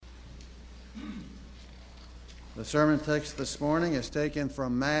The sermon text this morning is taken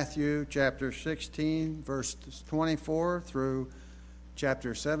from Matthew chapter 16, verses 24 through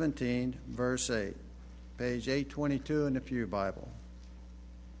chapter 17, verse 8, page 822 in the Pew Bible.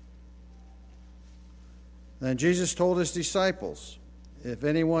 Then Jesus told his disciples, "If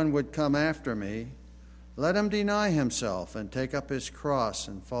anyone would come after me, let him deny himself and take up his cross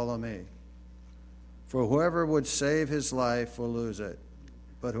and follow me. For whoever would save his life will lose it,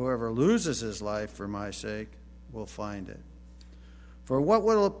 but whoever loses his life for my sake will find it. For what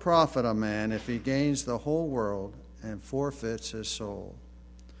will it profit a man if he gains the whole world and forfeits his soul?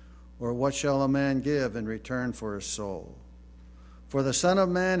 Or what shall a man give in return for his soul? For the Son of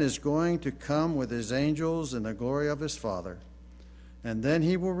Man is going to come with his angels in the glory of his Father, and then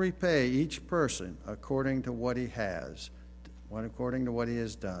he will repay each person according to what he has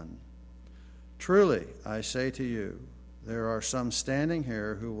done. Truly, I say to you, there are some standing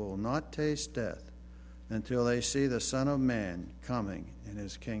here who will not taste death until they see the Son of Man coming in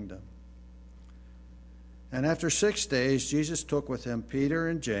his kingdom." And after 6 days, Jesus took with him Peter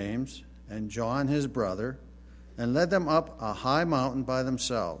and James and John his brother, and led them up a high mountain by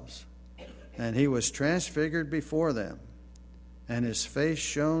themselves. And he was transfigured before them, and his face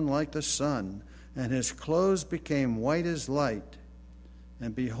shone like the sun, and his clothes became white as light.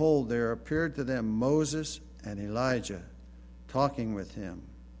 And behold, there appeared to them Moses and Elijah, talking with him.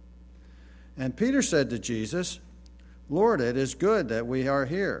 And Peter said to Jesus, "Lord, it is good that we are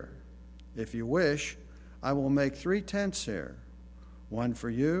here. If you wish, I will make 3 tents here, one for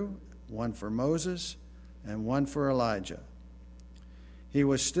you, one for Moses, and one for Elijah." He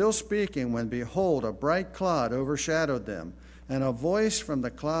was still speaking when, behold, a bright cloud overshadowed them, and a voice from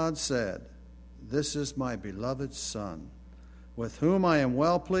the cloud said, "This is my beloved Son, with whom I am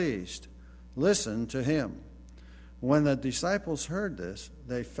well pleased. Listen to him." When the disciples heard this,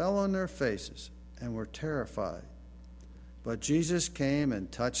 they fell on their faces and were terrified. But Jesus came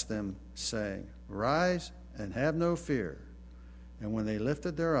and touched them, saying, "Rise and have no fear." And when they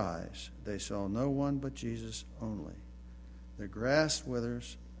lifted their eyes, they saw no one but Jesus only. The grass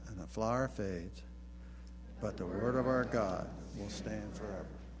withers and the flower fades, but the word of our God will stand forever.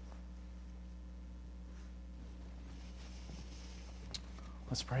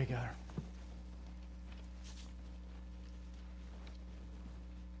 Let's pray together.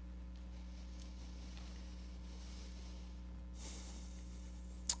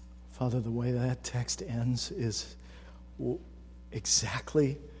 Father, the way that text ends is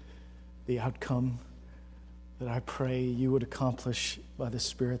exactly the outcome that I pray you would accomplish by the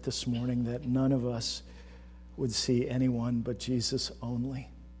Spirit this morning, that none of us would see anyone but Jesus only.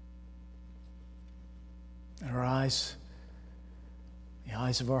 Our eyes, the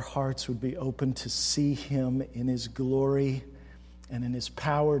eyes of our hearts would be open to see him in his glory and in his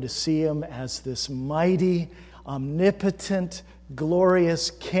power, to see him as this mighty, omnipotent,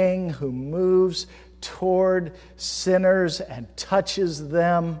 glorious King who moves toward sinners and touches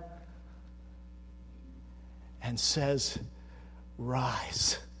them and says,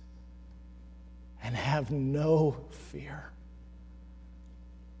 "Rise and have no fear,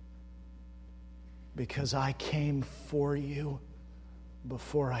 because I came for you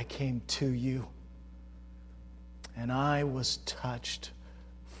before I came to you, and I was touched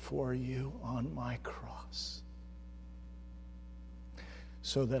for you on my cross,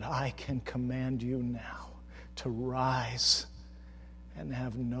 so that I can command you now to rise and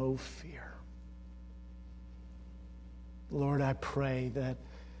have no fear." Lord, I pray that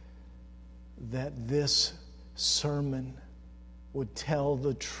this sermon would tell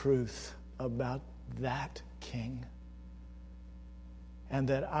the truth about that King, and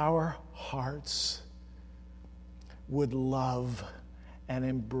that our hearts would love and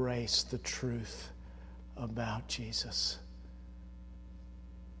embrace the truth about Jesus.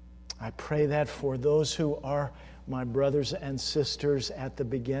 I pray that for those who are my brothers and sisters at the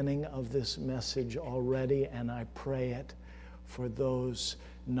beginning of this message already, and I pray it for those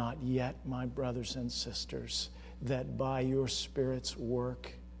not yet my brothers and sisters, that by your Spirit's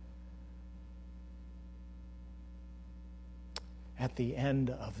work, at the end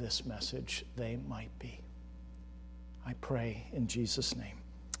of this message, they might be. I pray in Jesus' name.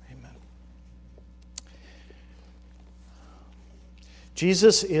 Amen.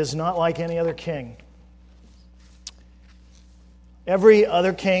 Jesus is not like any other king. Every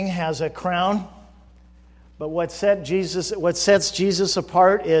other king has a crown, but what sets Jesus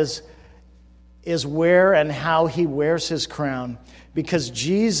apart is where and how he wears his crown, because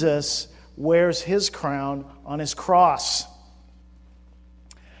Jesus wears his crown on his cross.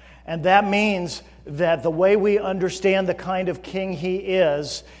 And that means that the way we understand the kind of king he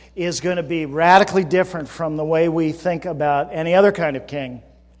is going to be radically different from the way we think about any other kind of king.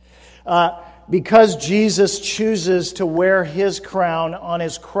 Because Jesus chooses to wear his crown on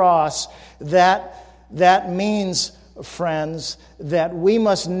his cross, that means, friends, that we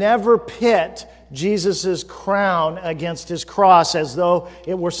must never pit Jesus' crown against his cross as though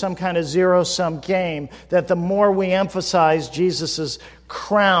it were some kind of zero-sum game. That the more we emphasize Jesus'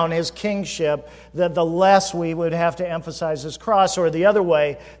 crown, his kingship, that the less we would have to emphasize his cross. Or the other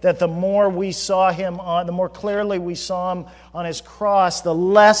way, that the more clearly we saw him on his cross, the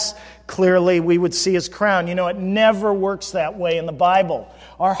less clearly we would see his crown. You know, it never works that way in the Bible.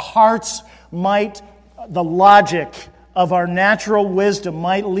 Our hearts the logic of our natural wisdom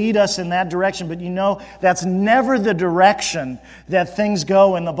might lead us in that direction, but you know, that's never the direction that things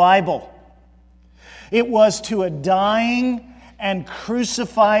go in the Bible. It was to a dying and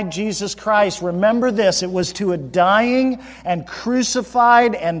crucified Jesus Christ. Remember this, it was to a dying and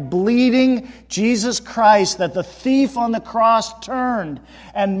crucified and bleeding Jesus Christ that the thief on the cross turned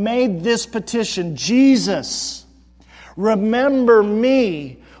and made this petition: Jesus, remember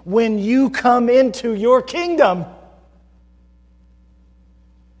me when you come into your kingdom.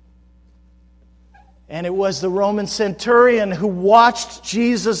 And it was the Roman centurion who watched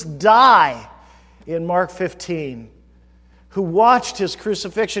Jesus die in Mark 15, who watched his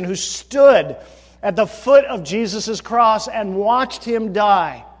crucifixion, who stood at the foot of Jesus' cross and watched him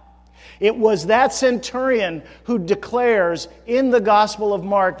die. It was that centurion who declares in the Gospel of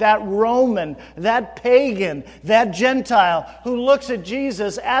Mark, that Roman, that pagan, that Gentile, who looks at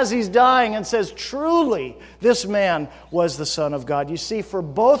Jesus as he's dying and says, truly, this man was the Son of God. You see, for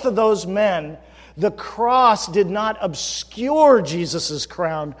both of those men, the cross did not obscure Jesus'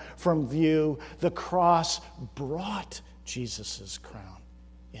 crown from view. The cross brought Jesus' crown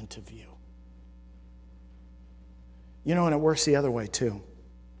into view. You know, and it works the other way too.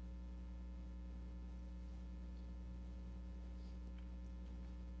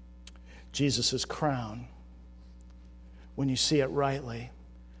 Jesus' crown, when you see it rightly,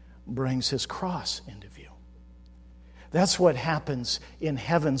 brings his cross into view. That's what happens in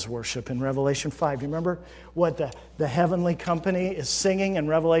heaven's worship in Revelation 5. You remember what the heavenly company is singing in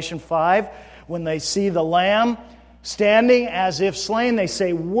Revelation 5? When they see the Lamb standing as if slain, they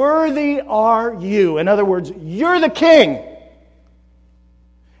say, "Worthy are you." In other words, you're the king.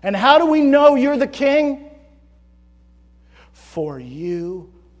 And how do we know you're the king? For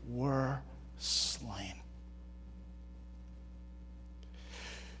you were slain.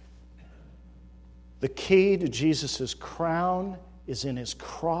 The key to Jesus' crown is in his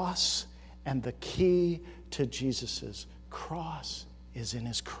cross, and the key to Jesus' cross is in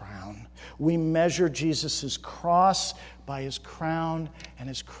his crown. We measure Jesus' cross by his crown, and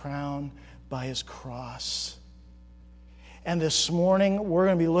his crown by his cross. And this morning, we're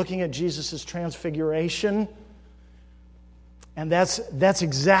going to be looking at Jesus' transfiguration. And that's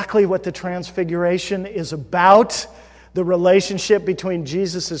exactly what the transfiguration is about. The relationship between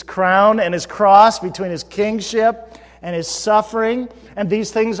Jesus' crown and his cross, between his kingship and his suffering. And these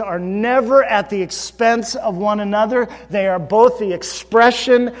things are never at the expense of one another. They are both the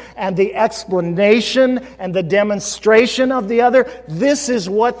expression and the explanation and the demonstration of the other. This is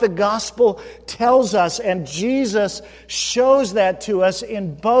what the gospel tells us. And Jesus shows that to us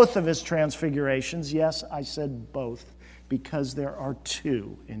in both of his transfigurations. Yes, I said both, because there are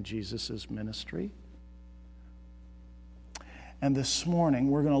two in Jesus' ministry. And this morning,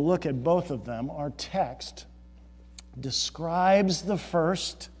 we're going to look at both of them. Our text describes the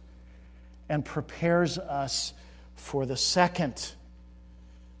first and prepares us for the second.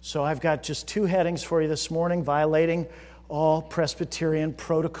 So I've got just two headings for you this morning: violating all Presbyterian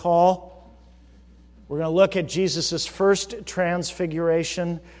protocol. We're going to look at Jesus' first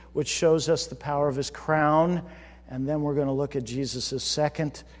transfiguration, which shows us the power of his crown. And then we're going to look at Jesus'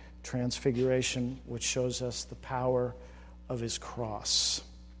 second transfiguration, which shows us the power of his cross.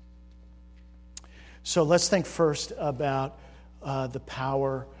 So let's think first about the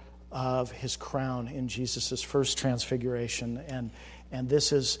power of his crown in Jesus' first transfiguration. And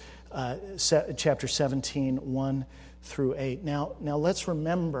this is chapter 17, 1 through 8. Now let's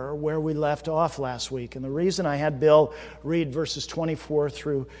remember where we left off last week. And the reason I had Bill read verses 24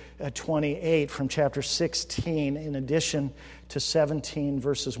 through 28 from chapter 16 in addition to 17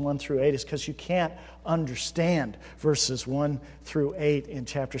 verses 1 through 8 is because you can't understand verses 1 through 8 in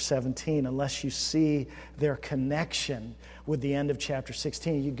chapter 17 unless you see their connection with the end of chapter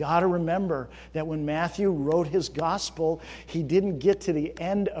 16. You got to remember that when Matthew wrote his gospel, he didn't get to the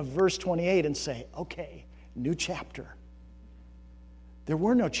end of verse 28 and say, okay, new chapter. There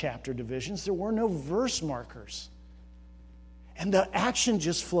were no chapter divisions. There were no verse markers. And the action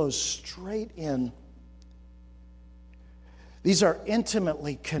just flows straight in. These are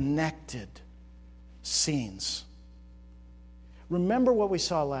intimately connected scenes. Remember what we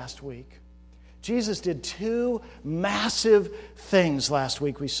saw last week. Jesus did two massive things last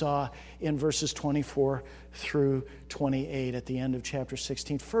week we saw in verses 24 through 28 at the end of chapter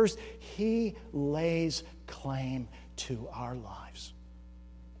 16. First, he lays claim to our lives.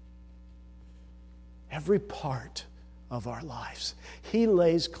 Every part of our lives. He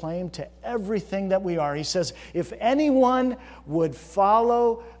lays claim to everything that we are. He says, if anyone would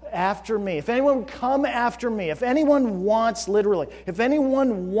follow after me, if anyone would come after me, if anyone wants, literally, if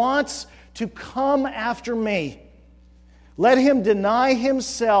anyone wants to come after me, let him deny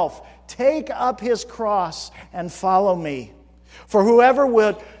himself, take up his cross, and follow me. For whoever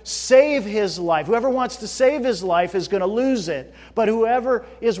would save his life, whoever wants to save his life is going to lose it. But whoever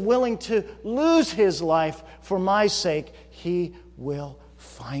is willing to lose his life for my sake, he will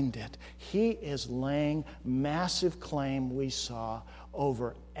find it. He is laying massive claim, we saw,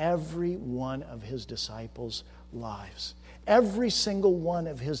 over every one of his disciples' lives. Every single one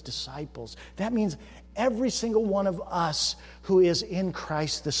of his disciples. That means every single one of us who is in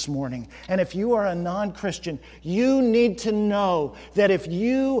Christ this morning. And if you are a non-Christian, you need to know that if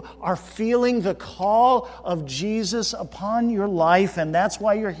you are feeling the call of Jesus upon your life, and that's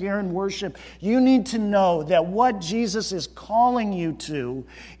why you're here in worship, you need to know that what Jesus is calling you to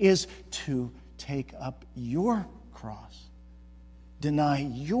is to take up your cross, deny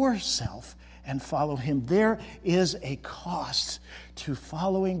yourself, and follow him. There is a cost to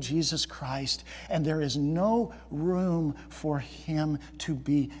following Jesus Christ, and there is no room for him to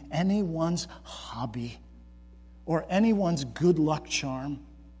be anyone's hobby or anyone's good luck charm.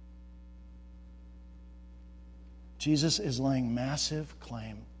 Jesus is laying massive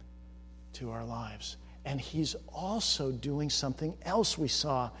claim to our lives, and he's also doing something else we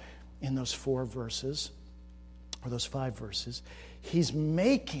saw in those 4 verses, or those 5 verses. He's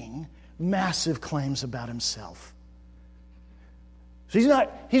making massive claims about himself. So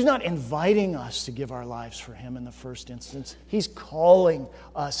he's not inviting us to give our lives for him in the first instance. He's calling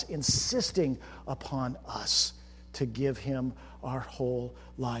us, insisting upon us to give him our whole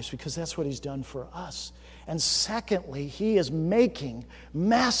lives, because that's what he's done for us. And secondly, he is making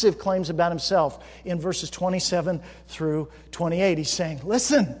massive claims about himself in verses 27 through 28. He's saying,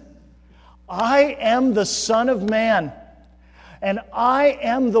 listen, I am the Son of Man. And I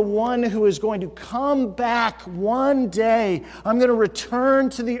am the one who is going to come back one day. I'm going to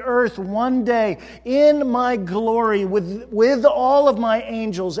return to the earth one day in my glory with all of my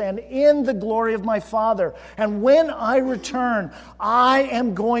angels and in the glory of my Father. And when I return, I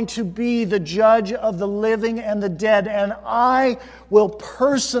am going to be the judge of the living and the dead. And I will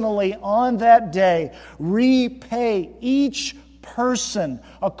personally on that day repay each person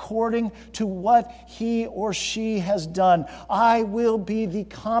according to what he or she has done. I will be the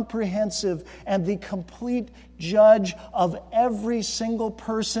comprehensive and the complete judge of every single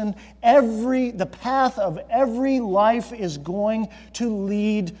person. The path of every life is going to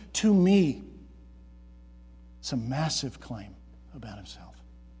lead to me. It's a massive claim about himself.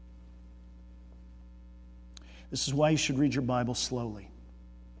 This is why you should read your Bible slowly.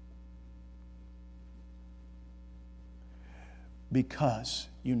 Because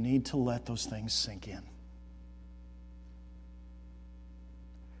you need to let those things sink in.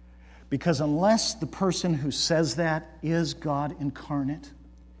 Because unless the person who says that is God incarnate,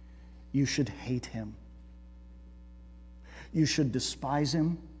 you should hate him. You should despise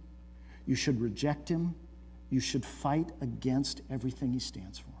him. You should reject him. You should fight against everything he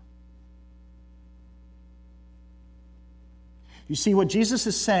stands for. You see, what Jesus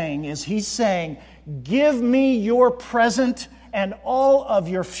is saying is he's saying, give me your present and all of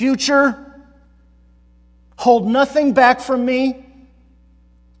your future. Hold nothing back from me.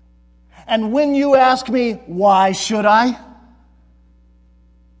 And when you ask me, why should I?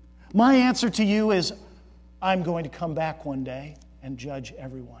 My answer to you is, I'm going to come back one day and judge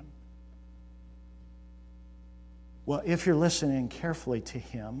everyone. Well, if you're listening carefully to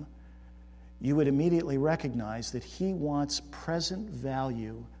him, you would immediately recognize that he wants present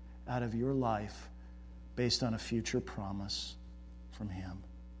value out of your life based on a future promise from him.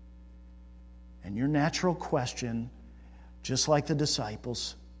 And your natural question, just like the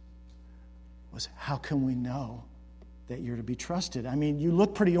disciples, was, how can we know that you're to be trusted? I mean, you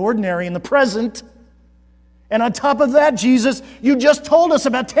look pretty ordinary in the present. And on top of that, Jesus, you just told us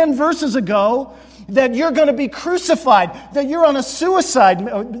about 10 verses ago that you're going to be crucified, that you're on a suicide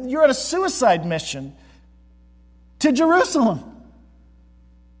mission to Jerusalem.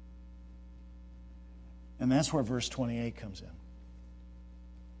 And that's where verse 28 comes in,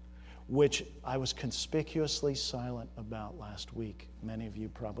 which I was conspicuously silent about last week. Many of you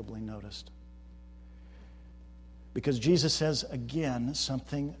probably noticed. Because Jesus says, again,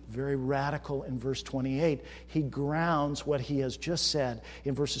 something very radical in verse 28. He grounds what he has just said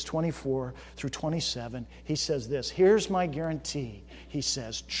in verses 24 through 27. He says this, here's my guarantee. He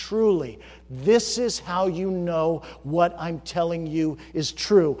says, truly, this is how you know what I'm telling you is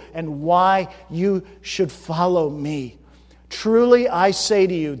true and why you should follow me. Truly, I say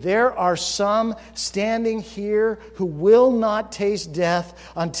to you, there are some standing here who will not taste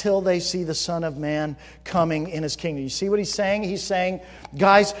death until they see the Son of Man coming in His kingdom. You see what He's saying? He's saying,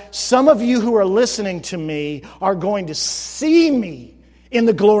 guys, some of you who are listening to me are going to see me in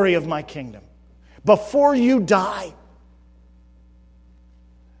the glory of my kingdom before you die.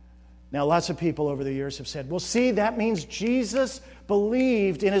 Now, lots of people over the years have said, well, see, that means Jesus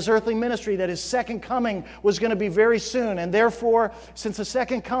believed in His earthly ministry that His second coming was going to be very soon. And therefore, since the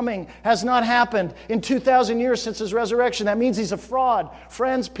second coming has not happened in 2,000 years since His resurrection, that means He's a fraud.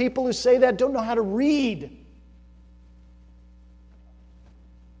 Friends, people who say that don't know how to read.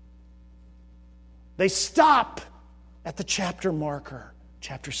 They stop at the chapter marker,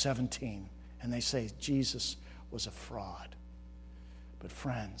 chapter 17, and they say Jesus was a fraud. But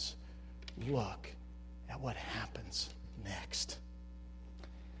friends, look at what happens next.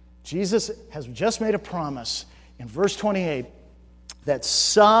 Jesus has just made a promise in verse 28 that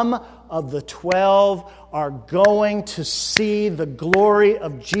some of the 12 are going to see the glory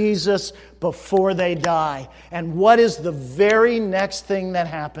of Jesus before they die. And what is the very next thing that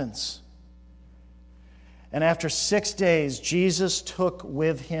happens? And after 6 days, Jesus took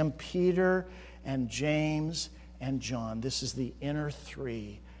with Him Peter and James and John. This is the inner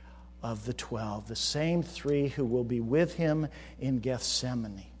three of the 12, the same three who will be with Him in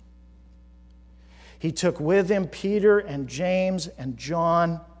Gethsemane. He took with Him Peter and James and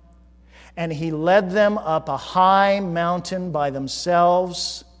John, and He led them up a high mountain by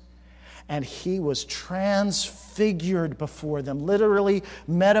themselves, and He was transfigured before them, literally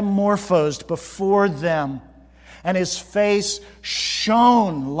metamorphosed before them, and His face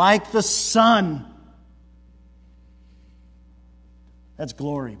shone like the sun. That's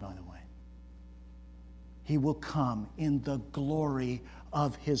glory, by the way. He will come in the glory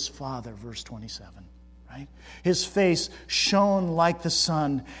of His Father, verse 27. Right? His face shone like the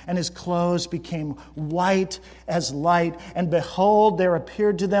sun, and His clothes became white as light. And behold, there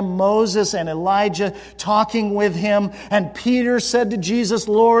appeared to them Moses and Elijah talking with Him. And Peter said to Jesus,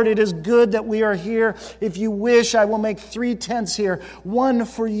 Lord, it is good that we are here. If you wish, I will make 3 tents here, one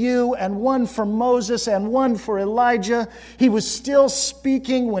for you, and one for Moses, and one for Elijah. He was still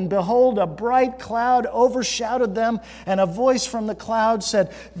speaking when, behold, a bright cloud overshadowed them, and a voice from the cloud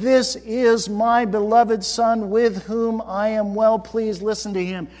said, This is my beloved Son, with whom I am well pleased. Listen to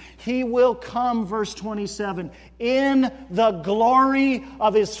Him. He will come, verse 27, in the glory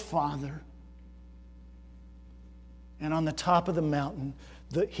of His Father. And on the top of the mountain,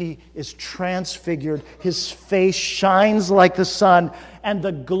 He is transfigured. His face shines like the sun, and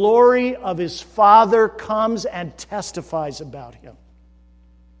the glory of His Father comes and testifies about Him.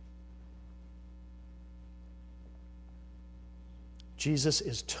 Jesus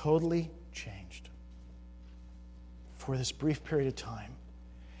is totally changed for this brief period of time.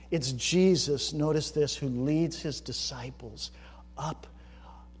 It's Jesus, notice this, who leads His disciples up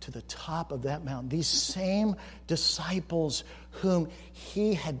to the top of that mountain. These same disciples whom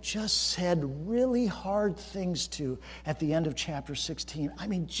He had just said really hard things to at the end of chapter 16. I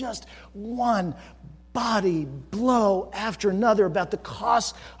mean, just one body blow after another about the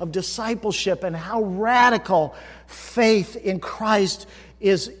cost of discipleship and how radical faith in Christ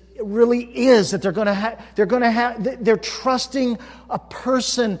really is, that they're trusting a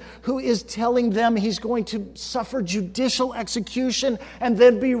person who is telling them He's going to suffer judicial execution and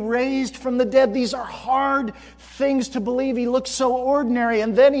then be raised from the dead. These are hard things to believe. He looks so ordinary.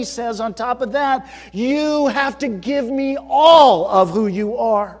 And then He says on top of that, you have to give me all of who you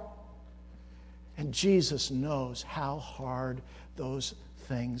are. And Jesus knows how hard those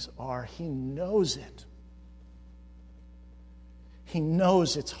things are. He knows it. He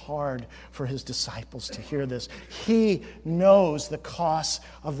knows it's hard for His disciples to hear this. He knows the cost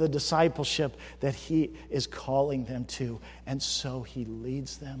of the discipleship that He is calling them to. And so He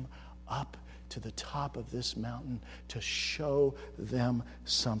leads them up to the top of this mountain to show them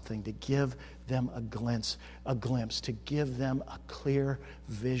something, to give them a glimpse, to give them a clear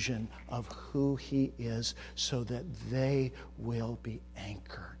vision of who He is so that they will be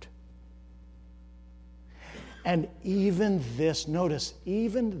anchored. And even this, notice,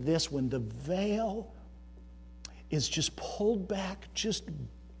 even this, when the veil is just pulled back just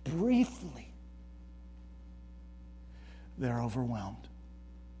briefly, they're overwhelmed.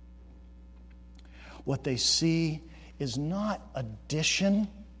 What they see is not addition,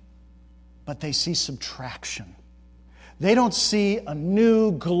 but they see subtraction. They don't see a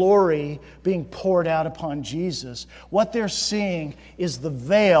new glory being poured out upon Jesus. What they're seeing is the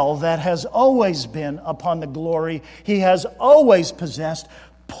veil that has always been upon the glory he has always possessed,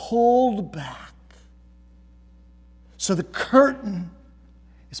 pulled back. So the curtain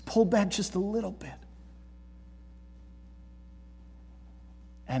is pulled back just a little bit.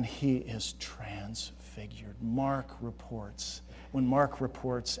 And he is transfigured. Mark reports. When Mark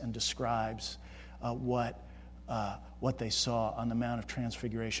reports and describes what they saw on the Mount of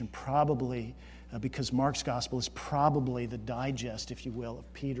Transfiguration, probably because Mark's gospel is probably the digest, if you will,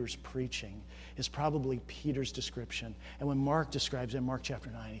 of Peter's preaching, is probably Peter's description. And when Mark describes it in Mark chapter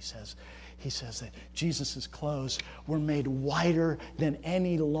 9, he says that Jesus' clothes were made whiter than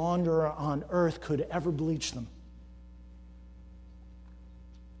any launderer on earth could ever bleach them.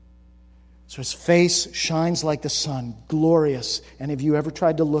 So his face shines like the sun, glorious. And have you ever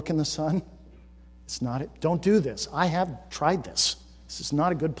tried to look in the sun? It's not it. Don't do this. I have tried this. This is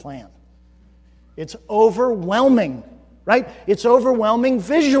not a good plan. It's overwhelming, right? It's overwhelming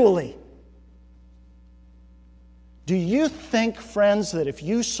visually. Do you think, friends, that if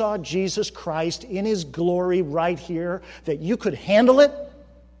you saw Jesus Christ in his glory right here, that you could handle it?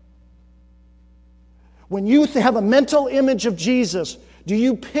 When you have a mental image of Jesus, do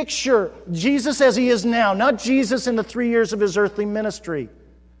you picture Jesus as he is now, not Jesus in the 3 years of his earthly ministry,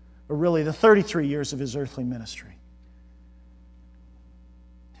 or really the 33 years of his earthly ministry?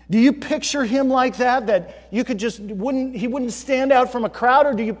 Do you picture him like that you could he wouldn't stand out from a crowd?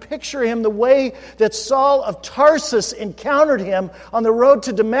 Or do you picture him the way that Saul of Tarsus encountered him on the road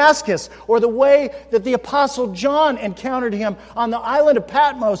to Damascus, or the way that the Apostle John encountered him on the island of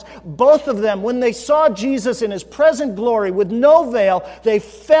Patmos? Both of them, when they saw Jesus in his present glory with no veil, they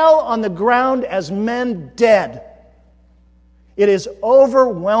fell on the ground as men dead. It is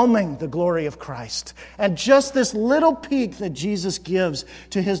overwhelming, the glory of Christ. And just this little peek that Jesus gives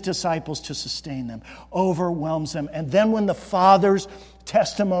to his disciples to sustain them overwhelms them. And then when the Father's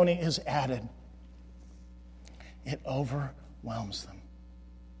testimony is added, it overwhelms them.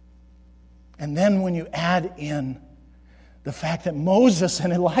 And then when you add in the fact that Moses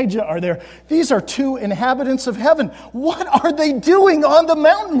and Elijah are there, these are two inhabitants of heaven. What are they doing on the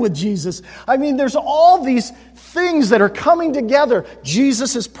mountain with Jesus? I mean, there's all these things that are coming together.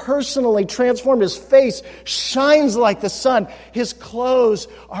 Jesus is personally transformed. His face shines like the sun. His clothes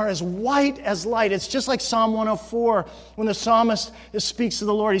are as white as light. It's just like Psalm 104 when the psalmist speaks to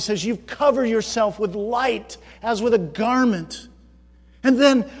the Lord. He says, "You've covered yourself with light as with a garment." And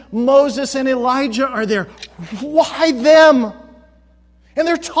then Moses and Elijah are there. Why them? And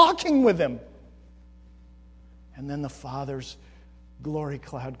they're talking with him. And then the Father's glory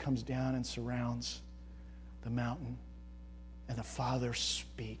cloud comes down and surrounds the mountain. And the Father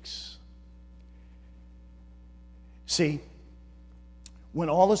speaks. See, when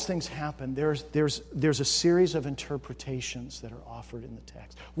all those things happen, there's a series of interpretations that are offered in the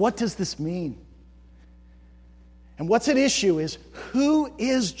text. What does this mean? And what's at issue is, who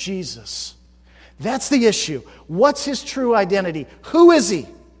is Jesus? That's the issue. What's his true identity? Who is he?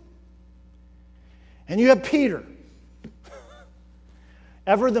 And you have Peter,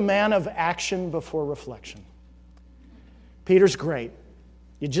 ever the man of action before reflection. Peter's great.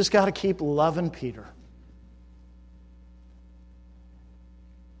 You just got to keep loving Peter.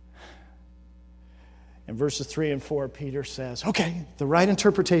 In verses 3 and 4, Peter says, okay, the right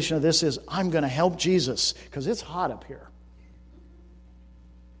interpretation of this is, I'm going to help Jesus because it's hot up here.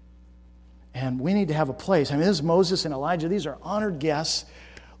 And we need to have a place. I mean, this is Moses and Elijah. These are honored guests.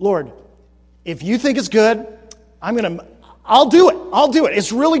 Lord, if you think it's good, I'll do it. I'll do it.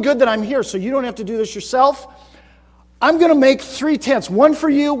 It's really good that I'm here, so you don't have to do this yourself. I'm going to make 3 tents, one for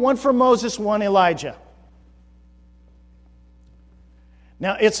you, one for Moses, one Elijah.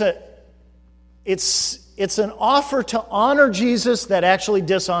 Now, it's an offer to honor Jesus that actually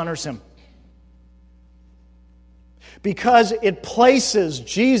dishonors him. Because it places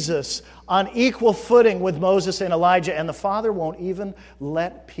Jesus on equal footing with Moses and Elijah, and the Father won't even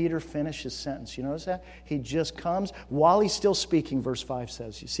let Peter finish his sentence. You notice that? He just comes while he's still speaking, verse 5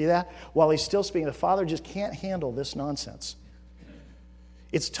 says. You see that? While he's still speaking, the Father just can't handle this nonsense.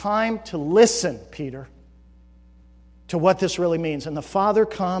 It's time to listen, Peter, to what this really means. And the Father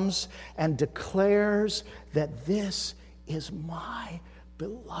comes and declares that this is my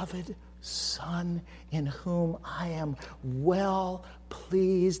beloved Son, in whom I am well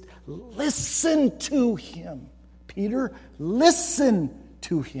pleased. Listen to him, Peter, listen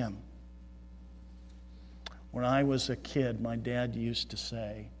to him. When I was a kid, my dad used to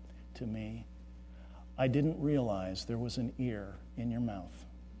say to me, I didn't realize there was an ear in your mouth.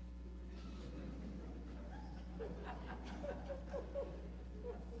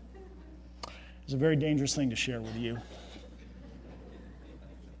 It's a very dangerous thing to share with you.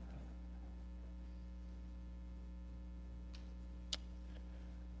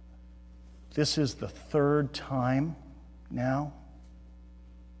 This is the third time now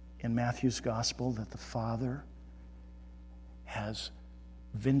in Matthew's gospel that the Father has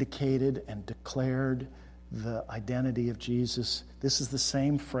vindicated and declared the identity of Jesus. This is the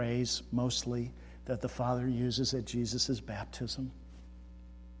same phrase, mostly, that the Father uses at Jesus' baptism.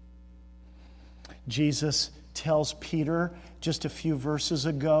 Jesus tells Peter just a few verses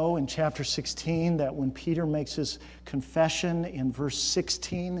ago in chapter 16 that when Peter makes his confession in verse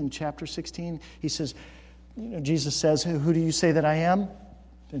 16, in chapter 16, he says, Jesus says, who do you say that I am?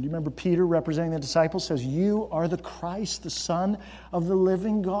 And you remember Peter, representing the disciples, says, you are the Christ, the Son of the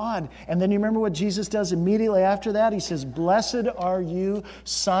living God. And then you remember what Jesus does immediately after that? He says, blessed are you,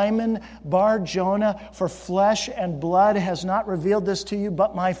 Simon Bar-Jonah, for flesh and blood has not revealed this to you,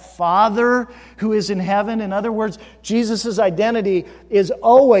 but my Father who is in heaven. In other words, Jesus' identity is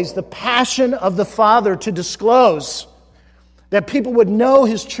always the passion of the Father to disclose, that people would know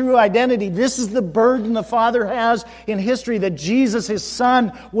His true identity. This is the burden the Father has in history, that Jesus, His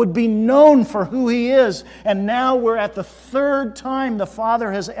Son, would be known for who He is. And now we're at the third time the Father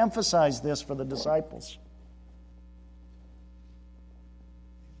has emphasized this for the disciples.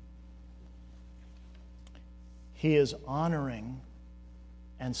 He is honoring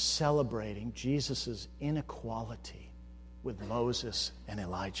and celebrating Jesus' inequality with Moses and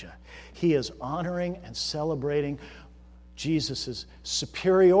Elijah. He is honoring and celebrating Jesus'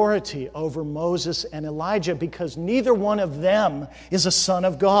 superiority over Moses and Elijah because neither one of them is a son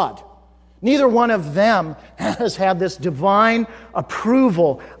of God. Neither one of them has had this divine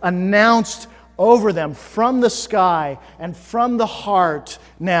approval announced over them from the sky and from the heart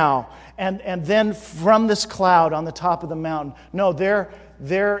now, and then from this cloud on the top of the mountain. No,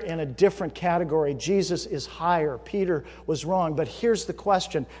 they're in a different category. Jesus is higher. Peter was wrong. But here's the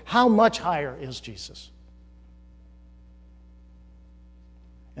question. How much higher is Jesus?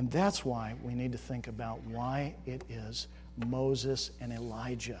 And that's why we need to think about why it is Moses and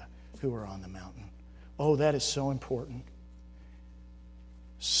Elijah who are on the mountain. Oh, that is so important.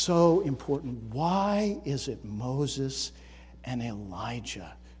 So important. Why is it Moses and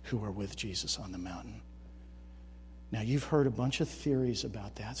Elijah who are with Jesus on the mountain? Now, you've heard a bunch of theories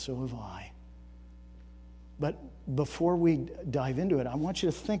about that, so have I. But before we dive into it, I want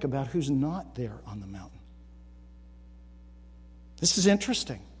you to think about who's not there on the mountain. This is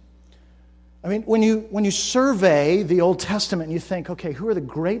interesting. I mean, when you survey the Old Testament and you think, okay, who are the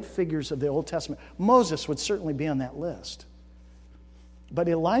great figures of the Old Testament? Moses would certainly be on that list. But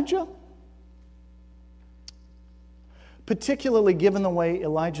Elijah? Particularly given the way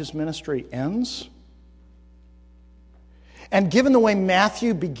Elijah's ministry ends, and given the way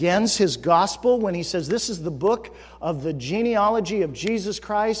Matthew begins his gospel when he says, this is the book of the genealogy of Jesus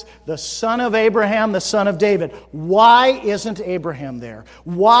Christ, the son of Abraham, the son of David. Why isn't Abraham there?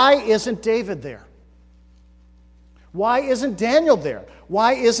 Why isn't David there? Why isn't Daniel there?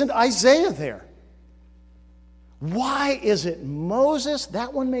 Why isn't Isaiah there? Why is it Moses?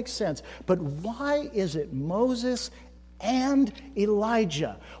 That one makes sense. But why is it Moses and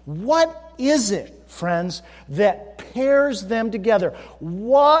Elijah? What is it, friends, that pairs them together?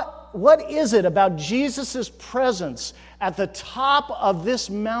 What is it about Jesus' presence at the top of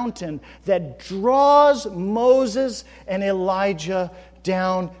this mountain that draws Moses and Elijah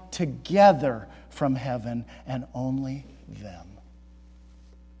down together from heaven, and only them?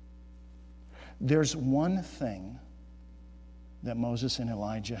 There's one thing that Moses and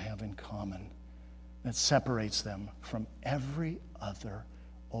Elijah have in common that separates them from every other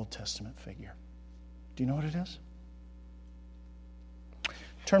Old Testament figure. Do you know what it is?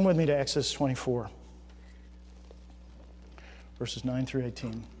 Turn with me to Exodus 24, verses 9 through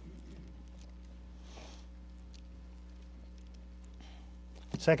 18.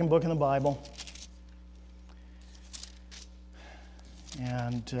 Second book in the Bible.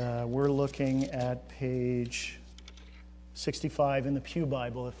 And we're looking at page 65 in the Pew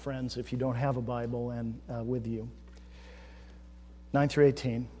Bible, friends, if you don't have a Bible and with you. 9 through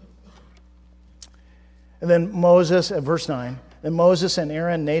 18. And then Moses, verse 9, then Moses and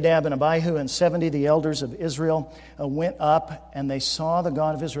Aaron, Nadab and Abihu, and 70 the elders of Israel went up, and they saw the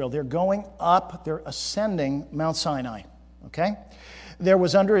God of Israel. They're going up, they're ascending Mount Sinai, okay? There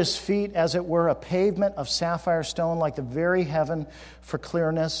was under his feet, as it were, a pavement of sapphire stone, like the very heaven for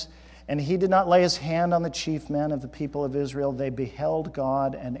clearness. And he did not lay his hand on the chief men of the people of Israel. They beheld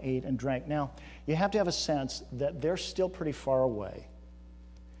God and ate and drank. Now, you have to have a sense that they're still pretty far away.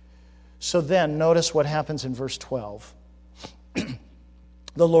 So then, notice what happens in verse 12.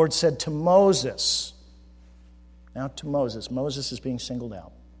 The Lord said to Moses, now to Moses is being singled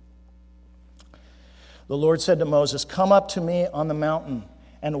out. The Lord said to Moses, "Come up to me on the mountain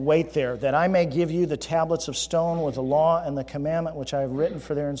and wait there, that I may give you the tablets of stone with the law and the commandment which I have written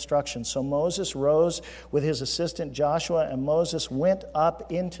for their instruction." So Moses rose with his assistant Joshua, and Moses went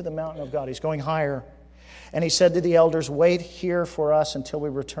up into the mountain of God. He's going higher. And he said to the elders, "Wait here for us until we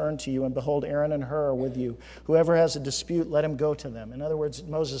return to you. And behold, Aaron and Hur are with you. Whoever has a dispute, let him go to them." In other words,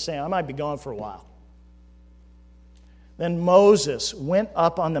 Moses is saying, I might be gone for a while. Then Moses went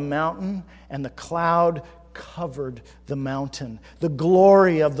up on the mountain, and the cloud covered the mountain. The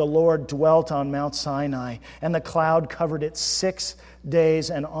glory of the Lord dwelt on Mount Sinai, and the cloud covered it 6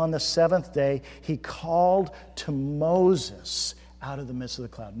 days. And on the 7th day, he called to Moses out of the midst of the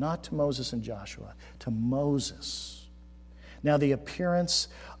cloud. Not to Moses and Joshua, to Moses. Now the appearance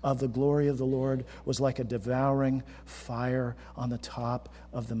of the glory of the Lord was like a devouring fire on the top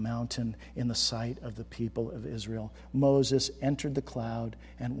of the mountain in the sight of the people of Israel. Moses entered the cloud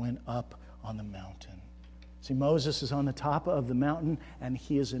and went up on the mountain. See, Moses is on the top of the mountain, and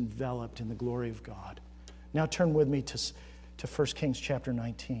he is enveloped in the glory of God. Now turn with me to 1 Kings chapter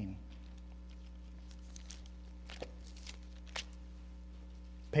 19.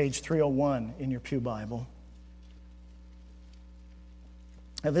 Page 301 in your Pew Bible.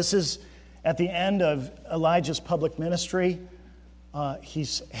 Now, this is at the end of Elijah's public ministry.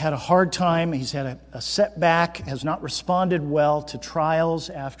 He's had a hard time. He's had a setback, has not responded well to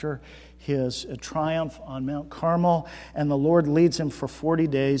trials after his triumph on Mount Carmel. And the Lord leads him for 40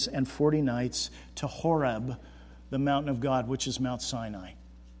 days and 40 nights to Horeb, the mountain of God, which is Mount Sinai.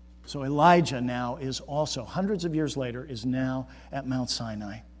 So Elijah now is also, hundreds of years later, is now at Mount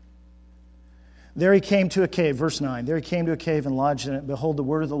Sinai. There he came to a cave, verse 9. There he came to a cave and lodged in it. Behold, the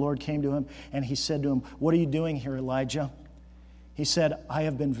word of the Lord came to him, and he said to him, "What are you doing here, Elijah?" He said, "I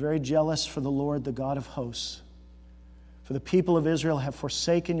have been very jealous for the Lord, the God of hosts. For the people of Israel have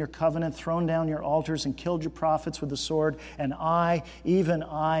forsaken your covenant, thrown down your altars, and killed your prophets with the sword. And I, even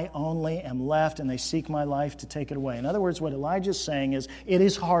I only, am left, and they seek my life to take it away." In other words, what Elijah is saying is, it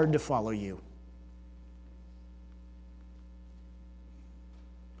is hard to follow you.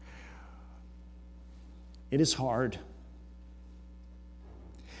 It is hard.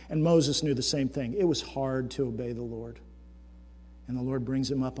 And Moses knew the same thing. It was hard to obey the Lord. And the Lord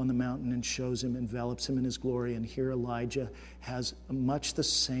brings him up on the mountain and shows him, envelops him in his glory. And here Elijah has much the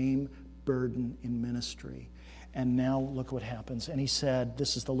same burden in ministry. And now look what happens. And he said,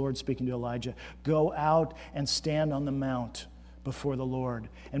 this is the Lord speaking to Elijah, "Go out and stand on the mount before the Lord."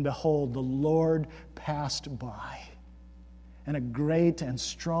 And behold, the Lord passed by. And a great and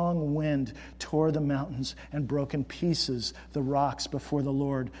strong wind tore the mountains and broke in pieces the rocks before the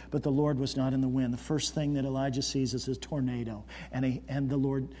Lord. But the Lord was not in the wind. The first thing that Elijah sees is a tornado. And the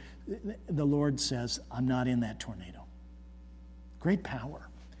Lord says, "I'm not in that tornado." Great power.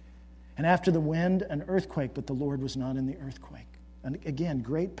 And after the wind, an earthquake, but the Lord was not in the earthquake. And again,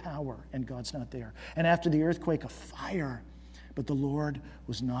 great power, and God's not there. And after the earthquake, a fire, but the Lord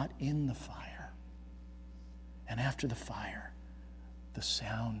was not in the fire. And after the fire, the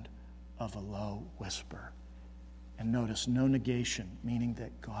sound of a low whisper. And notice, no negation, meaning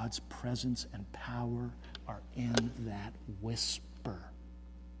that God's presence and power are in that whisper.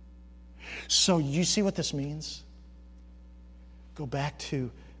 So you see what this means? Go back to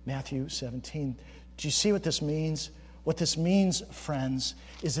Matthew 17. Do you see what this means? What this means, friends,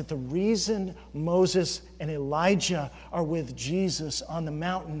 is that the reason Moses and Elijah are with Jesus on the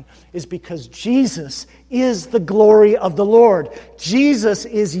mountain is because Jesus is the glory of the Lord. Jesus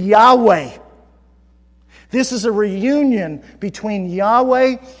is Yahweh. This is a reunion between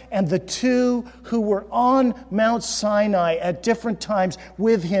Yahweh and the two who were on Mount Sinai at different times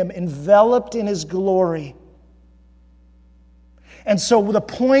with him, enveloped in his glory. And so the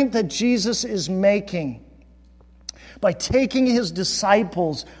point that Jesus is making, by taking his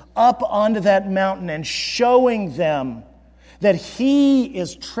disciples up onto that mountain and showing them that he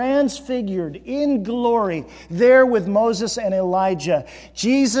is transfigured in glory there with Moses and Elijah,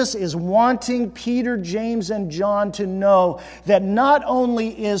 Jesus is wanting Peter, James, and John to know that not only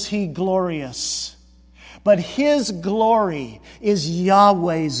is he glorious, but his glory is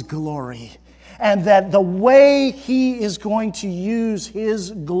Yahweh's glory. and that the way He is going to use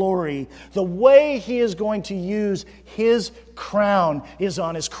His glory, the way He is going to use His crown is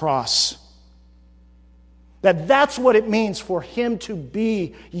on His cross. That's what it means for Him to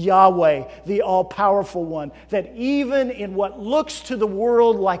be Yahweh, the all-powerful one. That even in what looks to the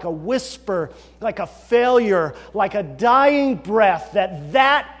world like a whisper, like a failure, like a dying breath,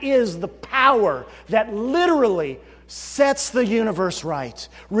 that is the power that literally sets the universe right,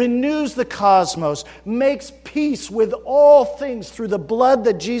 renews the cosmos, makes peace with all things through the blood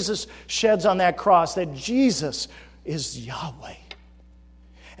that Jesus sheds on that cross. That Jesus is Yahweh.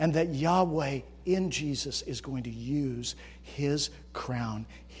 And that Yahweh in Jesus is going to use His crown,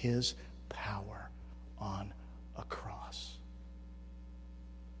 His power on a cross.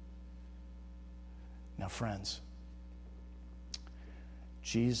 Now, friends,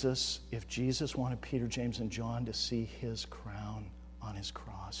 if Jesus wanted Peter, James, and John to see His crown on His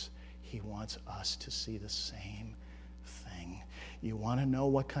cross, He wants us to see the same thing. You want to know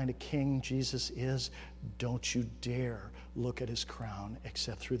what kind of king Jesus is? Don't you dare look at His crown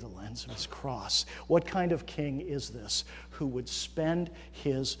except through the lens of His cross. What kind of king is this who would spend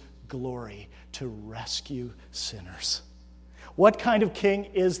His glory to rescue sinners? What kind of king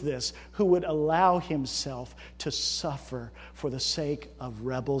is this who would allow Himself to suffer for the sake of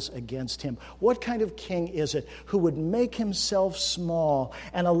rebels against Him? What kind of king is it who would make Himself small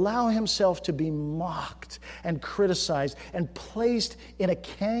and allow Himself to be mocked and criticized and placed in a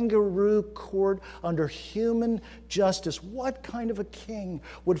kangaroo court under human justice? What kind of a king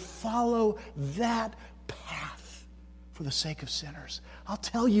would follow that path for the sake of sinners? I'll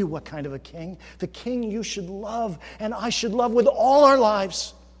tell you what kind of a king. The king you should love and I should love with all our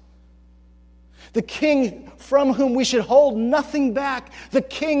lives. The king from whom we should hold nothing back. The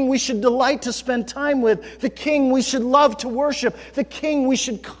king we should delight to spend time with. The king we should love to worship. The king we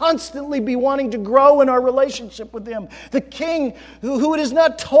should constantly be wanting to grow in our relationship with Him. The king who it is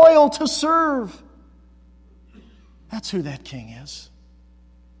not toil to serve. That's who that king is.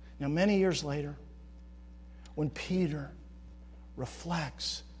 Now, many years later, when Peter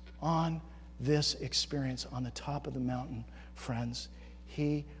reflects on this experience on the top of the mountain, friends,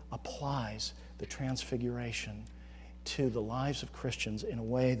 he applies the transfiguration to the lives of Christians in a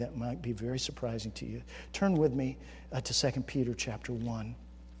way that might be very surprising to you. Turn with me to 2 Peter chapter 1.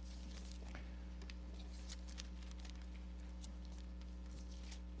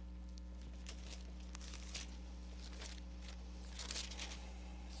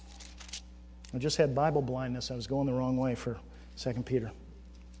 I just had Bible blindness. I was going the wrong way for 2 Peter.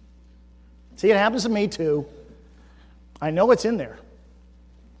 See, it happens to me too. I know it's in there.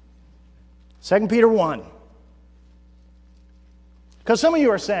 2 Peter 1. Because some of you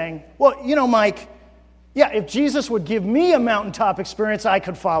are saying, well, you know, Mike, yeah, if Jesus would give me a mountaintop experience, I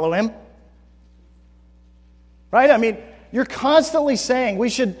could follow Him. Right? I mean, you're constantly saying we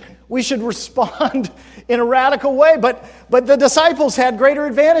should respond in a radical way, but the disciples had greater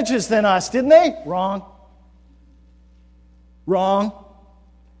advantages than us, didn't they? Wrong.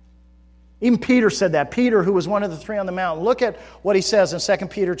 Even Peter said that. Peter, who was one of the three on the mountain. Look at what he says in 2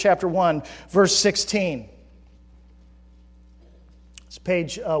 Peter chapter 1, verse 16. It's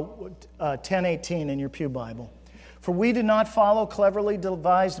page 1018 in your pew Bible. For we did not follow cleverly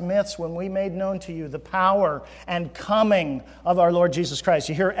devised myths when we made known to you the power and coming of our Lord Jesus Christ.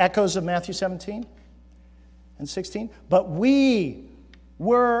 You hear echoes of Matthew 17 and 16? But we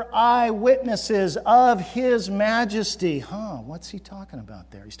were eyewitnesses of His majesty. What's he talking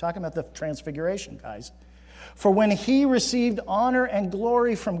about there? He's talking about the transfiguration, guys. For when He received honor and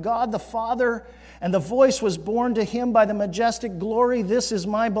glory from God the Father, and the voice was borne to Him by the majestic glory, "This is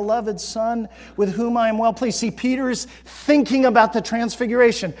my beloved Son, with whom I am well pleased." See, Peter is thinking about the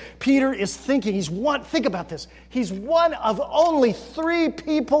transfiguration. Peter is thinking, think about this. He's one of only 3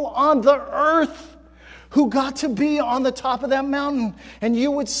 people on the earth who got to be on the top of that mountain. And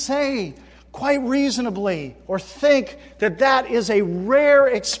you would say, quite reasonably, or think that is a rare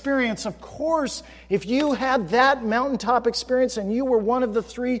experience. Of course, if you had that mountaintop experience and you were one of the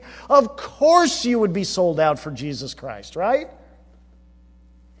 3, of course you would be sold out for Jesus Christ, right?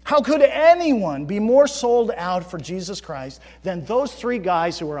 How could anyone be more sold out for Jesus Christ than those 3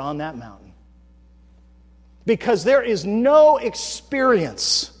 guys who were on that mountain? Because there is no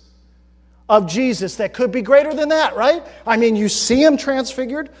experience of Jesus that could be greater than that, right? I mean, you see Him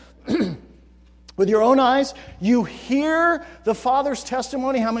transfigured with your own eyes. You hear the Father's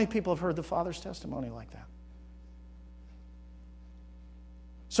testimony. How many people have heard the Father's testimony like that?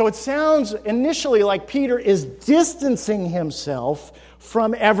 So it sounds initially like Peter is distancing himself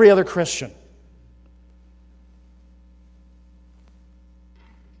from every other Christian.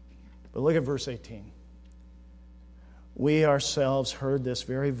 But look at verse 18. We ourselves heard this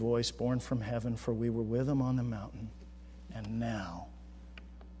very voice born from heaven, for we were with him on the mountain. And now,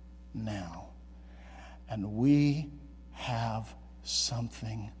 and we have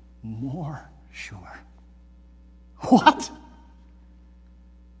something more sure. What?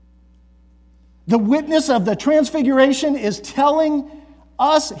 The witness of the transfiguration is telling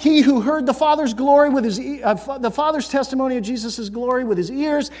us, he who heard the Father's glory with the Father's testimony of Jesus' glory with his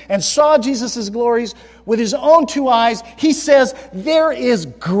ears and saw Jesus' glories with his own two eyes, he says there is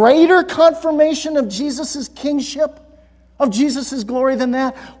greater confirmation of Jesus' kingship, of Jesus' glory than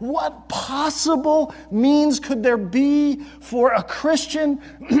that. What possible means could there be for a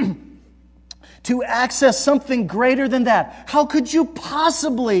Christian to access something greater than that? How could you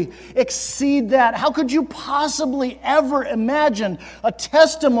possibly exceed that? How could you possibly ever imagine a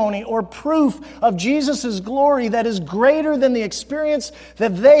testimony or proof of Jesus' glory that is greater than the experience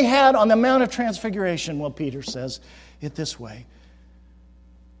that they had on the Mount of Transfiguration? Well, Peter says it this way.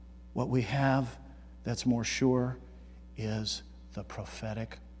 What we have that's more sure is the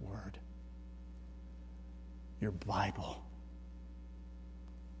prophetic word. Your Bible,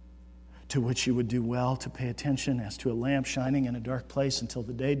 to which you would do well to pay attention as to a lamp shining in a dark place until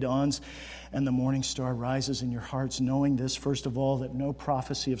the day dawns and the morning star rises in your hearts, knowing this, first of all, that no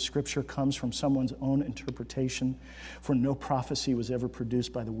prophecy of Scripture comes from someone's own interpretation, for no prophecy was ever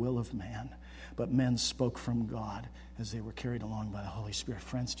produced by the will of man, but men spoke from God as they were carried along by the Holy Spirit.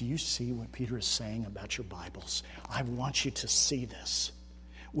 Friends, do you see what Peter is saying about your Bibles? I want you to see this.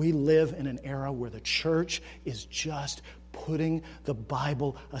 We live in an era where the church is just putting the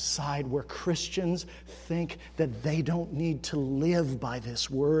Bible aside, where Christians think that they don't need to live by this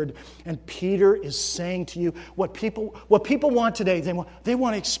word. And Peter is saying to you, what people want today, they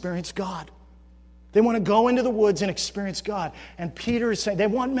want to experience God. They want to go into the woods and experience God. And Peter is saying they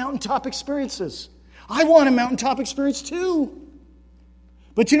want mountaintop experiences. I want a mountaintop experience too.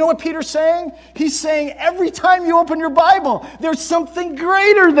 But you know what Peter's saying? He's saying every time you open your Bible, there's something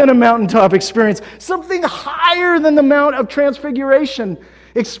greater than a mountaintop experience, something higher than the Mount of Transfiguration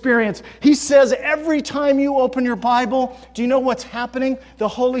experience. He says every time you open your Bible, do you know what's happening? The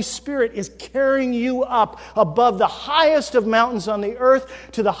Holy Spirit is carrying you up above the highest of mountains on the earth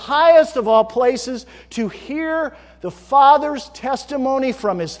to the highest of all places to hear the Father's testimony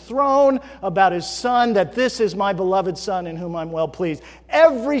from His throne about His Son, that this is my beloved Son in whom I'm well pleased.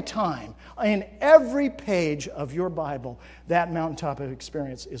 Every time, in every page of your Bible, that mountaintop of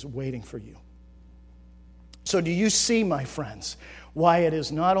experience is waiting for you. So do you see, my friends, why it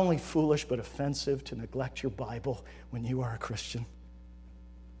is not only foolish but offensive to neglect your Bible when you are a Christian?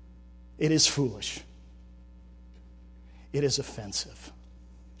 It is foolish. It is offensive.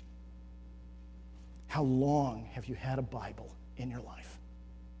 How long have you had a Bible in your life?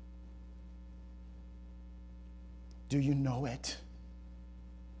 Do you know it?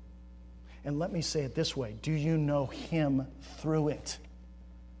 And let me say it this way. Do you know Him through it?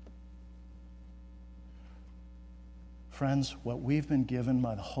 Friends, what we've been given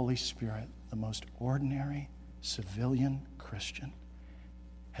by the Holy Spirit, the most ordinary civilian Christian,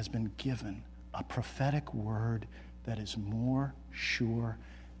 has been given a prophetic word that is more sure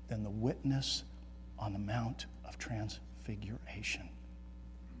than the witness on the Mount of Transfiguration.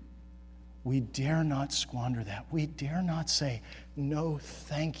 We dare not squander that. We dare not say no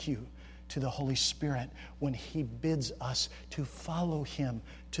thank you to the Holy Spirit when He bids us to follow Him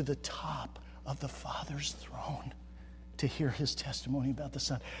to the top of the Father's throne to hear His testimony about the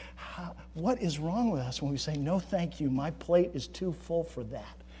Son. What is wrong with us when we say no thank you, my plate is too full for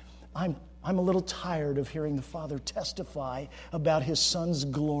that? I'm a little tired of hearing the Father testify about His Son's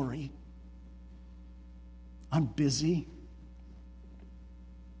glory. I'm busy.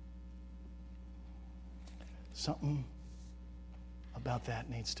 Something about that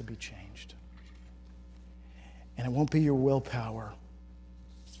needs to be changed. And it won't be your willpower.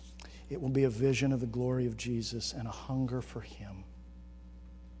 It will be a vision of the glory of Jesus and a hunger for Him.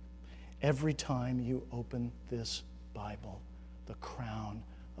 Every time you open this Bible, the crown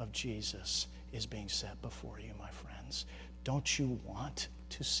of Jesus is being set before you, my friends. Don't you want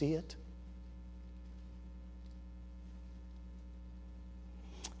to see it?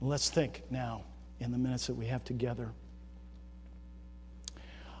 Let's think now, in the minutes that we have together,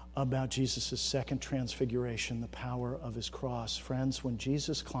 about Jesus' second transfiguration, the power of His cross. Friends, when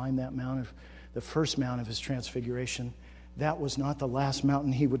Jesus climbed that mountain, the first mount of His transfiguration, that was not the last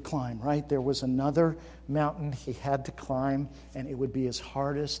mountain He would climb, right? There was another mountain He had to climb, and it would be His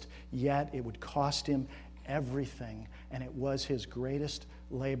hardest, yet it would cost Him everything, and it was His greatest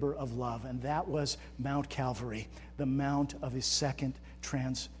labor of love, and that was Mount Calvary, the mount of his second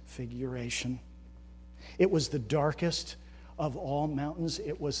transfiguration. It was the darkest of all mountains.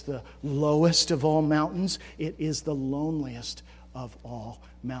 It was the lowest of all mountains. It is the loneliest of all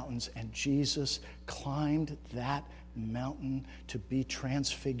mountains. And Jesus climbed that mountain to be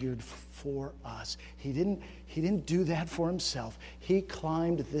transfigured for us. He didn't do that for himself. He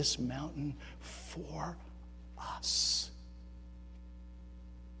climbed this mountain for us.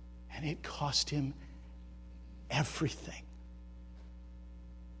 And it cost him everything.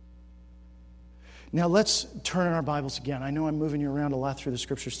 Now let's turn in our Bibles again. I know I'm moving you around a lot through the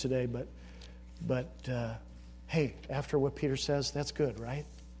scriptures today, but hey, after what Peter says, that's good, right?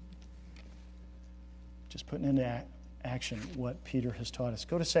 Just putting into action what Peter has taught us.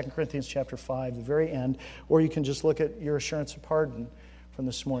 Go to 2 Corinthians chapter 5, the very end, or you can just look at your assurance of pardon from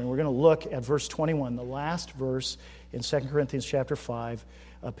this morning. We're going to look at verse 21, the last verse in 2 Corinthians chapter 5,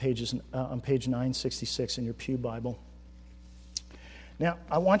 on page 966 in your Pew Bible. Now,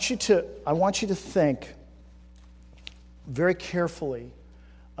 I want you to think very carefully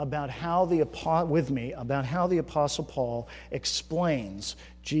about how the Apostle Paul explains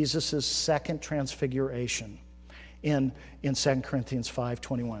Jesus' second transfiguration in 2 Corinthians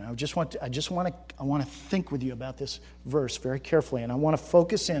 5:21. I want to think with you about this verse very carefully, and I want to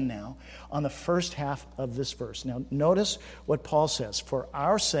focus in now on the first half of this verse. Now, notice what Paul says. For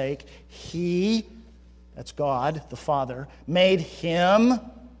our sake, he, that's God, the Father, made him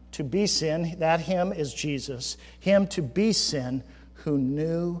to be sin. That him is Jesus. Him to be sin who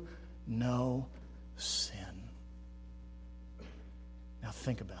knew no sin. Now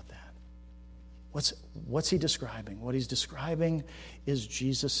think about that. What's he describing? What he's describing is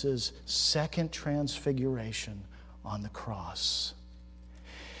Jesus' second transfiguration on the cross.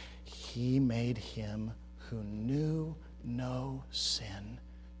 He made him who knew no sin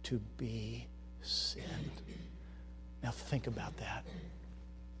to be sin. Now think about that.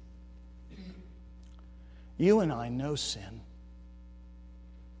 You and I know sin.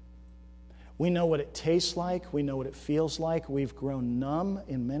 We know what it tastes like. We know what it feels like. We've grown numb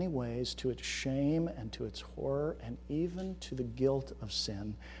in many ways to its shame and to its horror and even to the guilt of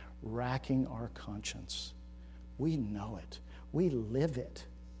sin, racking our conscience. We know it. We live it.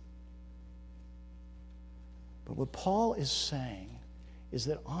 But what Paul is saying is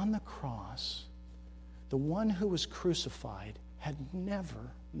that on the cross, the one who was crucified had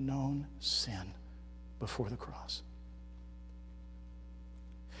never known sin before the cross.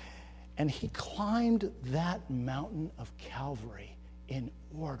 And he climbed that mountain of Calvary in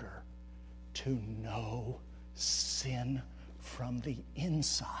order to know sin from the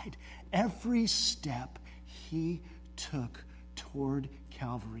inside. Every step he took toward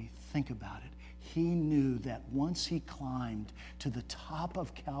Calvary, think about it. He knew that once he climbed to the top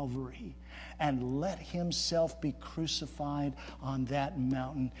of Calvary and let himself be crucified on that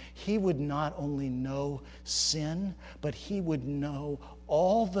mountain, he would not only know sin, but he would know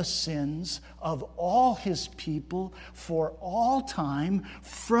all the sins of all his people for all time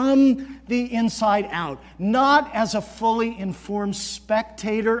from the inside out. Not as a fully informed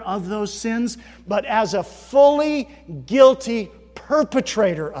spectator of those sins, but as a fully guilty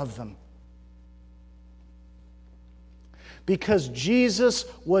perpetrator of them. Because Jesus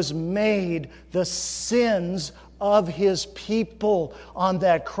was made the sins of his people on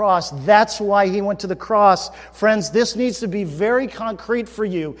that cross. That's why he went to the cross. Friends, this needs to be very concrete for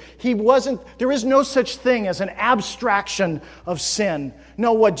you. There is no such thing as an abstraction of sin.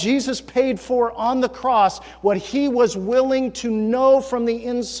 No, what Jesus paid for on the cross, what he was willing to know from the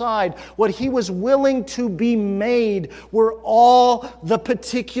inside, what he was willing to be made, were all the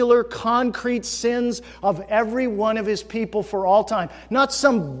particular concrete sins of every one of his people for all time. Not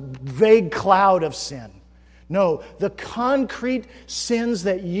some vague cloud of sin. No, the concrete sins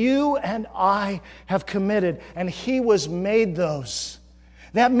that you and I have committed, and he was made those.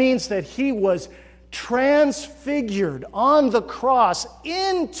 That means that he was transfigured on the cross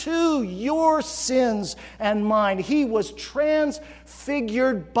into your sins and mine. He was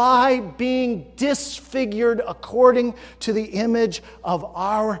transfigured by being disfigured according to the image of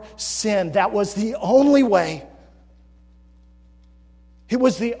our sin. That was the only way. It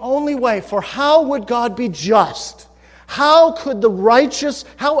was the only way. For how would God be just? How else could the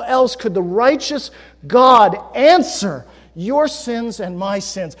righteous God answer your sins and my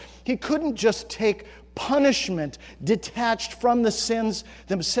sins? He couldn't just take punishment detached from the sins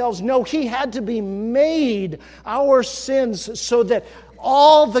themselves. No, he had to be made our sins so that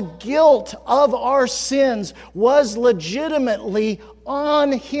all the guilt of our sins was legitimately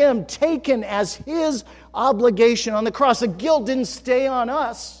on him, taken as his obligation on the cross. The guilt didn't stay on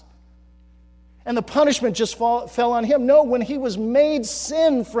us. And the punishment just fell on him. No, when he was made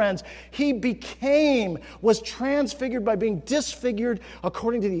sin, friends, he was transfigured by being disfigured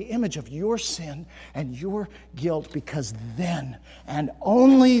according to the image of your sin and your guilt, because then, and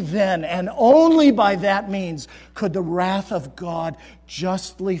only by that means, could the wrath of God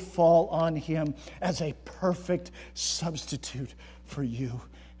justly fall on him as a perfect substitute for you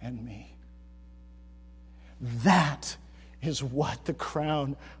and me. That is what the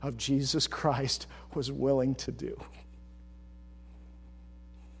crown of Jesus Christ was willing to do.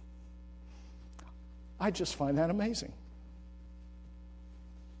 I just find that amazing.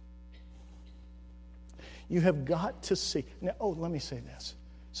 You have got to see. Now, let me say this.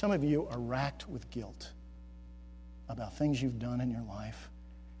 Some of you are racked with guilt about things you've done in your life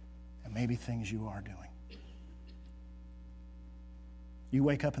and maybe things you are doing. You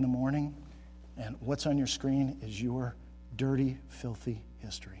wake up in the morning and what's on your screen is your dirty, filthy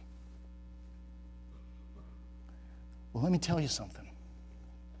history. Well, let me tell you something.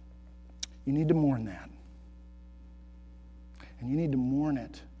 You need to mourn that. And you need to mourn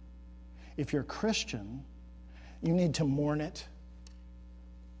it. If you're a Christian, you need to mourn it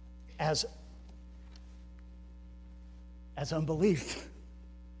as unbelief.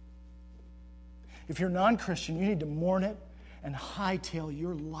 If you're non-Christian, you need to mourn it and hightail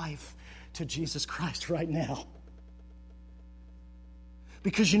your life to Jesus Christ right now.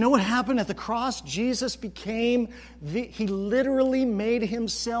 Because you know what happened at the cross? Jesus he literally made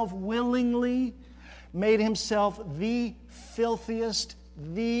himself willingly, made himself the filthiest,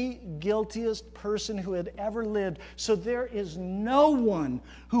 the guiltiest person who had ever lived. So there is no one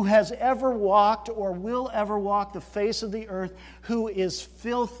who has ever walked or will ever walk the face of the earth who is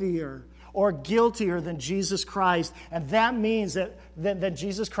filthier or guiltier than Jesus Christ. And that means that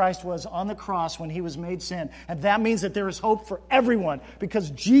Jesus Christ was on the cross when he was made sin. And that means that there is hope for everyone,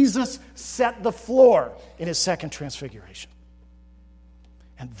 because Jesus set the floor in his second transfiguration.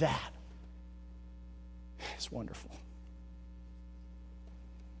 And that is wonderful.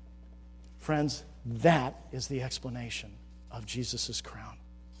 Friends, that is the explanation of Jesus' crown.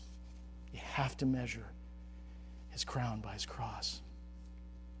 You have to measure his crown by his cross.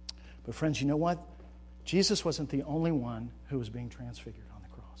 But friends, you know what? Jesus wasn't the only one who was being transfigured on the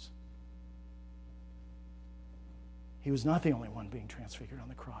cross. He was not the only one being transfigured on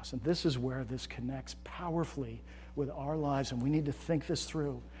the cross. And this is where this connects powerfully with our lives, and we need to think this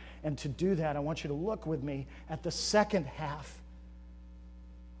through. And to do that, I want you to look with me at the second half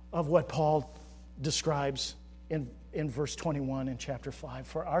of what Paul describes in verse 21 in chapter 5.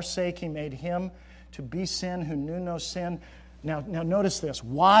 For our sake he made him to be sin who knew no sin. Now notice this.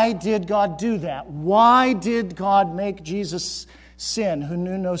 Why did God do that? Why did God make Jesus sin who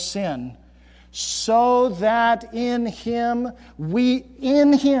knew no sin? So that in him, do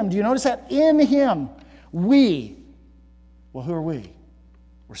you notice that? In him, well, who are we?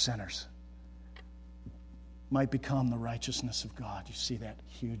 We're sinners. Might become the righteousness of God. You see that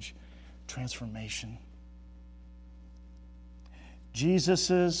huge transformation.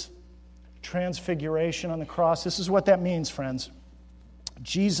 Jesus' transfiguration on the cross. This is what that means, friends.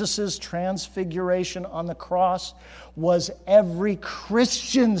 Jesus' transfiguration on the cross was every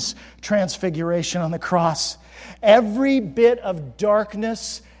Christian's transfiguration on the cross. Every bit of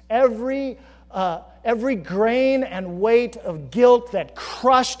darkness, every grain and weight of guilt that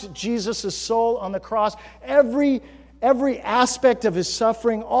crushed Jesus' soul on the cross, every aspect of his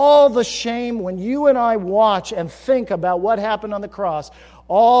suffering, all the shame, when you and I watch and think about what happened on the cross,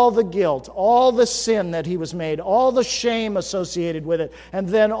 all the guilt, all the sin that he was made, all the shame associated with it, and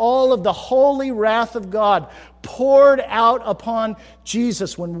then all of the holy wrath of God poured out upon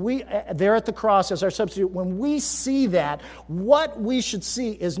Jesus there at the cross as our substitute. When we see that, what we should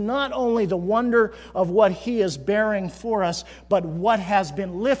see is not only the wonder of what he is bearing for us, but what has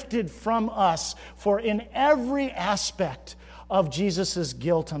been lifted from us. For in every aspect of Jesus'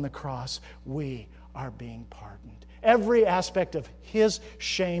 guilt on the cross, we are being pardoned. Every aspect of his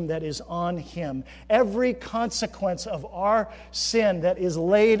shame that is on him, every consequence of our sin that is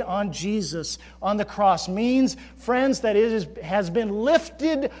laid on Jesus on the cross means, friends, that it has been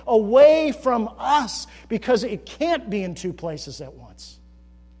lifted away from us, because it can't be in two places at once.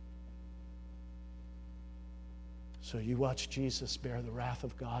 So you watch Jesus bear the wrath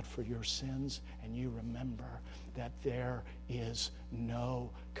of God for your sins, and you remember that there is no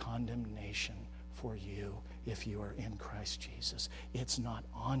condemnation for you if you are in Christ Jesus. It's not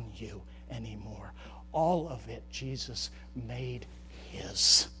on you anymore. All of it Jesus made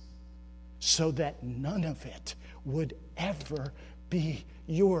his, so that none of it would ever be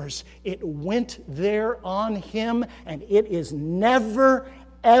yours. It went there on him, and it is never,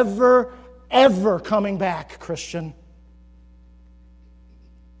 ever, ever coming back, Christian.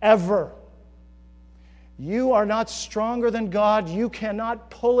 Ever. You are not stronger than God. You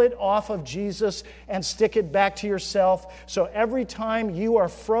cannot pull it off of Jesus and stick it back to yourself. So every time you are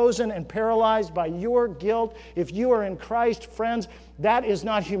frozen and paralyzed by your guilt, if you are in Christ, friends, that is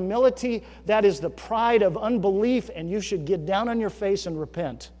not humility. That is the pride of unbelief, and you should get down on your face and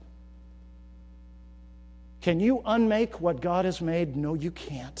repent. Can you unmake what God has made? No, you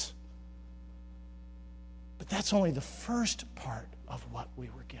can't. But that's only the first part of what we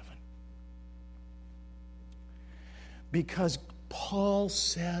were given. Because Paul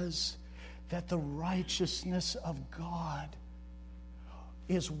says that the righteousness of God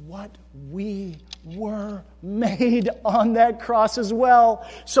is what we were made on that cross as well.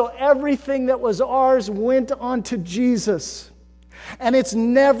 So everything that was ours went on to Jesus. And it's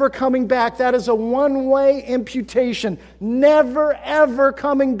never coming back. That is a one-way imputation. Never, ever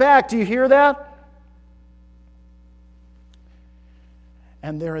coming back. Do you hear that?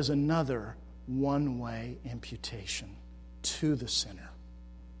 And there is another one-way imputation to the sinner,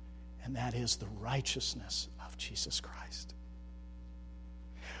 and that is the righteousness of Jesus Christ,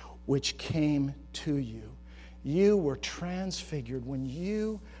 which came to you. You were transfigured when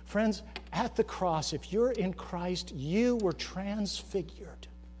you, friends, at the cross, if you're in Christ, you were transfigured.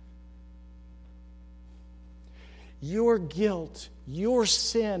 Your guilt, your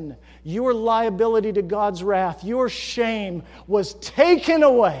sin, your liability to God's wrath, your shame was taken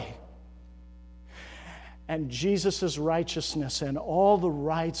away. And Jesus' righteousness and all the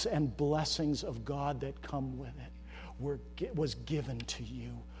rights and blessings of God that come with it was given to you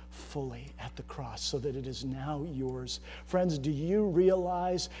fully at the cross, so that it is now yours. Friends, do you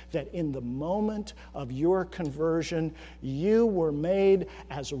realize that in the moment of your conversion, you were made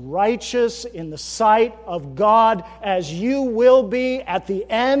as righteous in the sight of God as you will be at the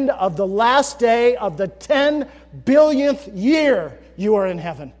end of the last day of the 10 billionth year you are in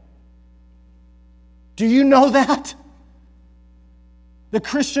heaven? Do you know that? The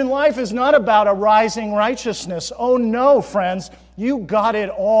Christian life is not about a rising righteousness. Oh no, friends, you got it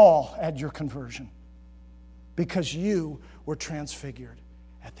all at your conversion because you were transfigured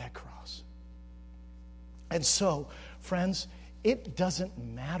at that cross. And so, friends, it doesn't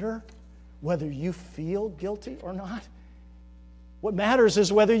matter whether you feel guilty or not. What matters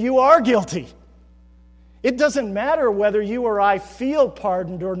is whether you are guilty. It doesn't matter whether you or I feel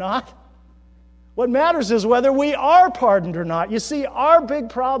pardoned or not. What matters is whether we are pardoned or not. You see, our big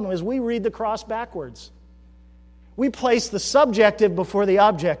problem is we read the cross backwards. We place the subjective before the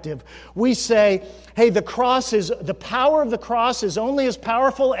objective. We say, hey, the power of the cross is only as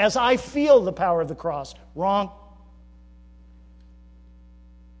powerful as I feel the power of the cross. Wrong.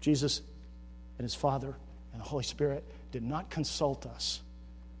 Jesus and His Father and the Holy Spirit did not consult us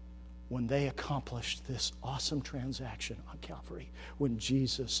when they accomplished this awesome transaction on Calvary, when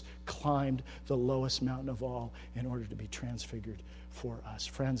Jesus climbed the lowest mountain of all in order to be transfigured for us.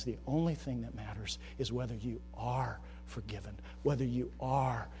 Friends, the only thing that matters is whether you are forgiven, whether you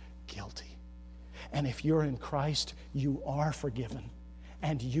are guilty. And if you're in Christ, you are forgiven,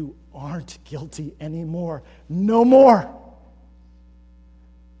 and you aren't guilty anymore. No more.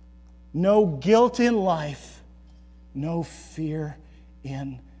 No guilt in life, no fear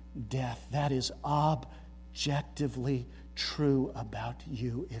in death. That is objectively true about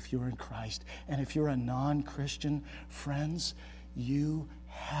you if you're in Christ. And if you're a non-Christian, friends, you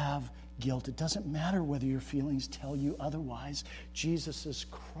have guilt. It doesn't matter whether your feelings tell you otherwise. Jesus'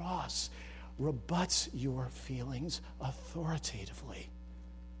 cross rebuts your feelings authoritatively.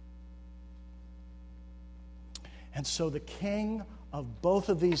 And so the king of both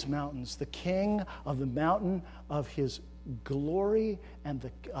of these mountains, the king of the mountain of His glory and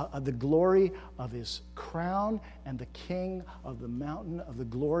the glory of His crown, and the king of the mountain of the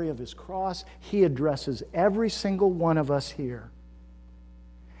glory of His cross, He addresses every single one of us here.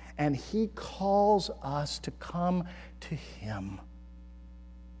 And He calls us to come to Him,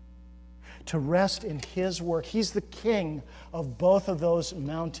 to rest in His work. He's the king of both of those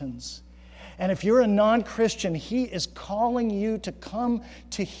mountains. And if you're a non-Christian, He is calling you to come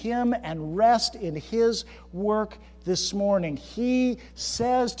to Him and rest in His work this morning. He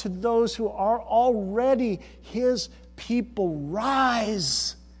says to those who are already His people,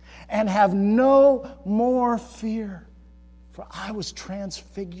 rise and have no more fear, for I was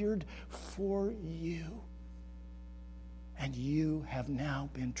transfigured for you, and you have now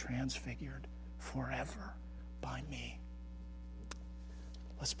been transfigured forever by me.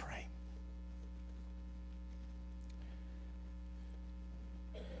 Let's pray.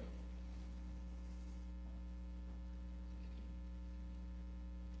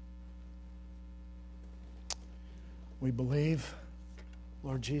 We believe.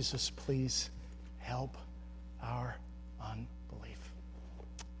 Lord Jesus, please help our unbelief.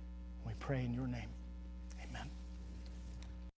 We pray in your name.